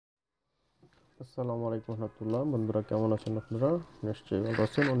আসসালামু আলাইকুম রহমতুল্লাহ। বন্ধুরা কেমন আছেন? আপনারা নিশ্চয়ই ভালো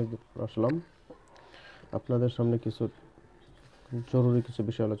আছেন। অনেকদিন পর আসলাম আপনাদের সামনে জরুরি কিছু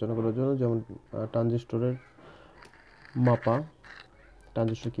বিষয় আলোচনা করার জন্য, যেমন ট্রানজিস্টরের মাপা,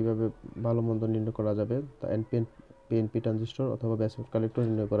 ট্রানজিস্টর কীভাবে ভালো মন্দ নির্ণয় করা যাবে, তা এনপিএন পিএনপি ট্রানজিস্টর অথবা বেস কালেক্টর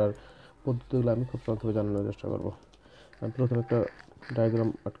নির্ণয় করার পদ্ধতিগুলো আমি খুব সংক্ষেপে জানানোর চেষ্টা করব। আমি প্রথমে একটা ডায়াগ্রাম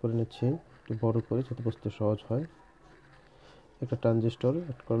আর্ট করে নিচ্ছি, একটু বড় করে যাতে বুঝতে সহজ হয়। একটা ট্রানজিস্টর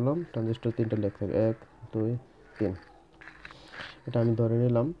অ্যাড করলাম। ট্রানজিস্টর তিনটা লেগ থাকে, 1 2 3। এটা আমি ধরে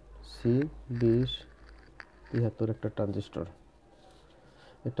নিলাম C2073 একটা ট্রানজিস্টর।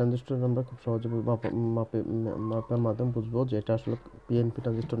 এই ট্রানজিস্টর আমরা খুব সহজে মাপার মাধ্যমে বুঝবো যে এটা আসলে পিএনপি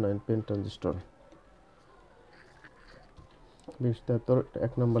ট্রানজিস্টর না এনপিএন ট্রানজিস্টর। 2073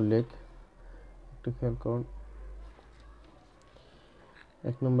 এক নম্বর লেগ, একটু খেয়াল করুন।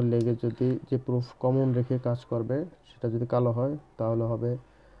 এক নম্বর লেগে যদি যে প্রুফ কমন রেখে কাজ করবে সেটা যদি কালো হয় তাহলে হবে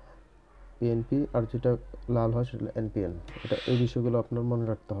পিএনপি, আর যেটা লাল হয় সেটা এনপিএন। এই বিষয়গুলো আপনার মনে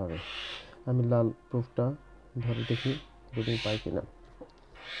রাখতে হবে। আমি লাল প্রুফটা ধরে দেখি রিডিং পাই কিনা।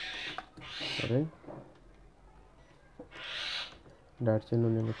 ডায়েট চিহ্ন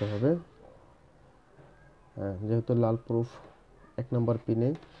নিয়ে নিতে হবে। যেহেতু লাল প্রুফ এক নম্বর পিনে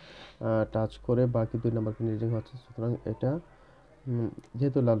টাচ করে বাকি 2 নম্বর পিনে রিডিং হচ্ছে, সুতরাং এটা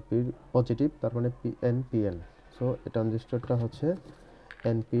যেহেতু লাল পিন পজিটিভ, তার মানে পিএনপিএন। সো এই ট্রানজিস্টরটা হচ্ছে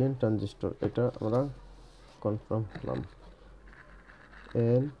এনপিএন ট্রানজিস্টর। এটা আমরা কনফার্ম করলাম,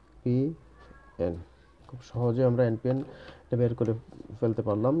 এনপিএন। খুব সহজে আমরা এনপিএন বের করে ফেলতে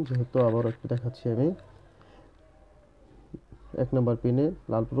পারলাম। যেহেতু আবার একটু দেখাচ্ছি আমি, এক নম্বর পিনে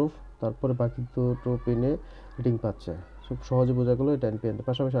লাল প্রুফ, তারপরে বাকি দুটো পিনে রিডিং পাচ্ছে। খুব সহজে বোঝা গেল এটা এনপিএন।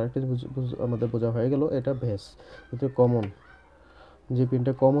 পাশাপাশি আরেকটা আমাদের বোঝা হয়ে গেল, এটা বেস। এটা কমন, যে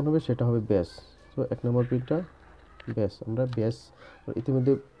পিনটা কমন হবে সেটা হবে বেস। তো এক নম্বর পিনটা বেস। আমরা বেস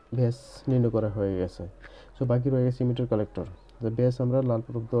ইতিমধ্যে বেস নির্ণয় করা হয়ে গেছে। সো বাকি রয়ে গেছে ইমিটার কালেক্টর। বেস আমরা লাল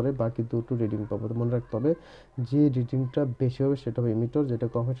প্রুফ ধরে বাকি দুটো রিডিং পাবো। তো মনে রাখতে হবে যে রিডিংটা বেশি হবে সেটা হবে ইমিটর, যেটা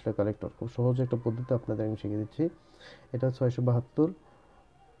কম হয় সেটা কালেক্টর। খুব সহজ একটা পদ্ধতি আপনাদের আমি শিখিয়ে দিচ্ছি। এটা 672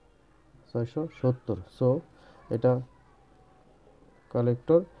 670। সো এটা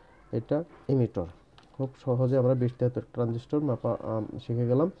কালেক্টর, এটা ইমিটর। খুব সহজে আমরা 2073 ট্রানজিস্টর মাপা শিখে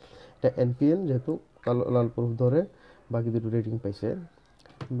গেলাম। এটা এনপিএন, যেহেতু লাল প্রুফ ধরে বাকি দুটো রিডিং পাইছে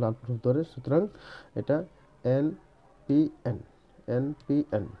লাল প্রুফ ধরে, সুতরাং এটা এনপিএন।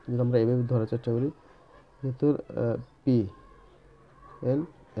 এনপিএন যদি আমরা এভাবে ধরার চেষ্টা করি, যেহেতু P N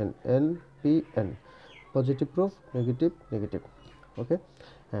N NPN, positive proof, negative negative. ওকে,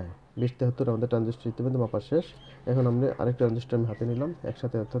 2073 আমাদের ট্রানজিস্টর ইতিমধ্যে মাপা শেষ। এখন আমরা আরেকটা ট্রানজিস্টর আমি হাতে নিলাম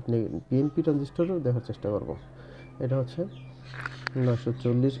একসাথে, অর্থাৎ পিএনপি ট্রানজিস্টরও দেখার চেষ্টা করব। এটা হচ্ছে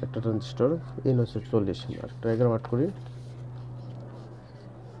 940 একটা ট্রানজিস্টর। এই 940 ডায়াগ্রাম আর্ট করি।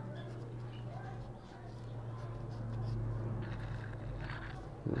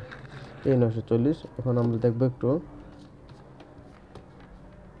 এই 940। এখন আমরা দেখবো একটু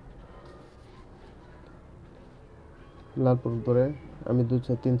লাল প্রুফ ধরে আমি 2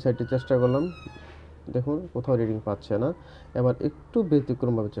 3 সাইডে চেষ্টা করলাম, দেখুন কোথাও রিডিং পাচ্ছে না। এবার একটু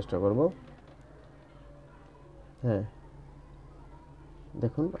ব্যতিক্রমভাবে চেষ্টা করব।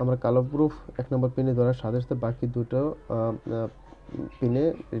 দেখুন আমরা কালো প্রুফ এক নম্বর পিনে ধরার সাথে সাথে বাকি দুটো পিনে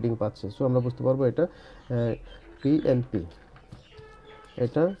রিডিং পাচ্ছে। সো আমরা বুঝতে পারবো এটা পিএনপি।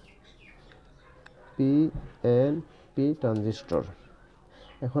 এটা পিএনপি ট্রানজিস্টর।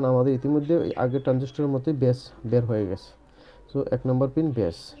 এখন আমাদের ইতিমধ্যে ওই আগের ট্রানজিস্টরের মতোই বেস বের হয়ে গেছে। সো এক নম্বর পিন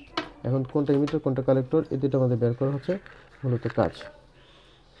বেস। এখন কোনটা ইমিটার কোনটা কালেক্টর, এই দুটো আমাদের বের করা হচ্ছে মূলত কাজ।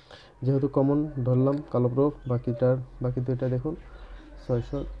 যেহেতু কমন ধরলাম কালো প্রুফ, বাকি দুইটা দেখুন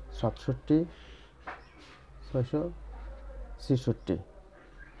 667 666,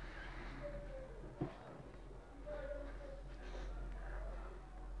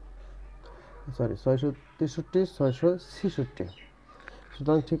 সরি 663 666।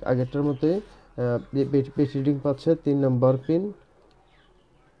 সুতরাং ঠিক আগেরটার মতোই বেশি রিডিং পাচ্ছে 3 নম্বর পিন।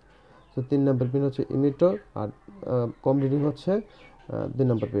 তো 3 নম্বর পিন হচ্ছে ইমিটর, আর কম রিডিং হচ্ছে 2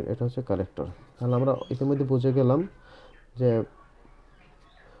 নম্বর পিন, এটা হচ্ছে কালেক্টর। তাহলে আমরা ইতিমধ্যে বুঝে গেলাম যে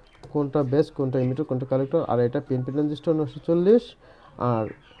কোনটা বেস, কোনটা ইমিটর, কোনটা কালেক্টর। আর এটা পিএনপি ট্রানজিস্টর 940 আর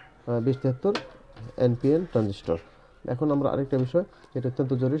 2073 এনপিএন ট্রানজিস্টর। এখন আমরা আরেকটা বিষয় যেটা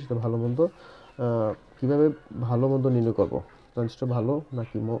অত্যন্ত জরুরি, সেটা ভালো মন্দ কীভাবে ভালো মন্দ নির্ণয় করবো, ট্রানজিস্টর ভালো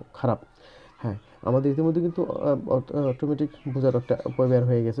নাকি খারাপ। আমাদের ইতিমধ্যে কিন্তু অটোমেটিক বোঝার একটা উপায় বের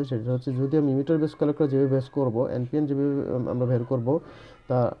হয়ে গেছে। সেটা হচ্ছে, যদি আমি ইমিটার বেস কালেক্টর যেভাবে বেস করবো, এনপিএন যেভাবে আমরা বের করবো,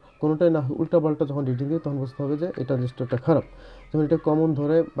 তা কোনোটাই না উল্টা পাল্টা যখন রিডিং দিই তখন বুঝতে হবে যে এই ট্রানজিস্টরটা খারাপ। যখন এটা কমন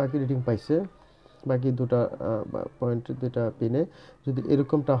ধরে বাকি রিডিং পাইছে, বাকি দুটা পয়েন্ট, দুটা পিনে যদি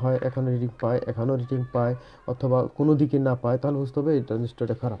এরকমটা হয়, এখানে রিডিং পায়, এখানেও রিডিং পায়, অথবা কোনো দিকে না পায়, তাহলে বুঝতে হবে এই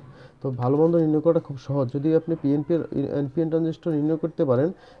ট্রানজিস্টরটা খারাপ। তো ভালো মন্দ নির্ণয় করাটা খুব সহজ। যদি আপনি পিএনপি এনপিএন ট্রানজিস্টর নির্ণয় করতে পারেন,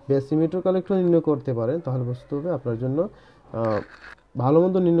 বেস ইমিটার কালেক্টর নির্ণয় করতে পারেন, তাহলে বুঝতে হবে আপনার জন্য ভালো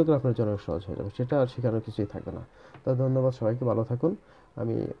মন্দ নির্ণয় করা আপনার জন্য অনেক সহজ হয়ে যাবে, সেটা আর শেখানোর কিছুই থাকবে না। তো ধন্যবাদ সবাইকে, ভালো থাকুন।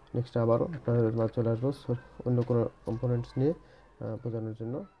 আমি নেক্সট আবারও আপনাদের মাঝে চলে আসবো অন্য কোনো কম্পোনেন্টস নিয়ে বোঝানোর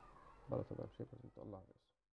জন্য। ভালো থাকুন, সে পর্যন্ত আল্লাহ হাফেজ।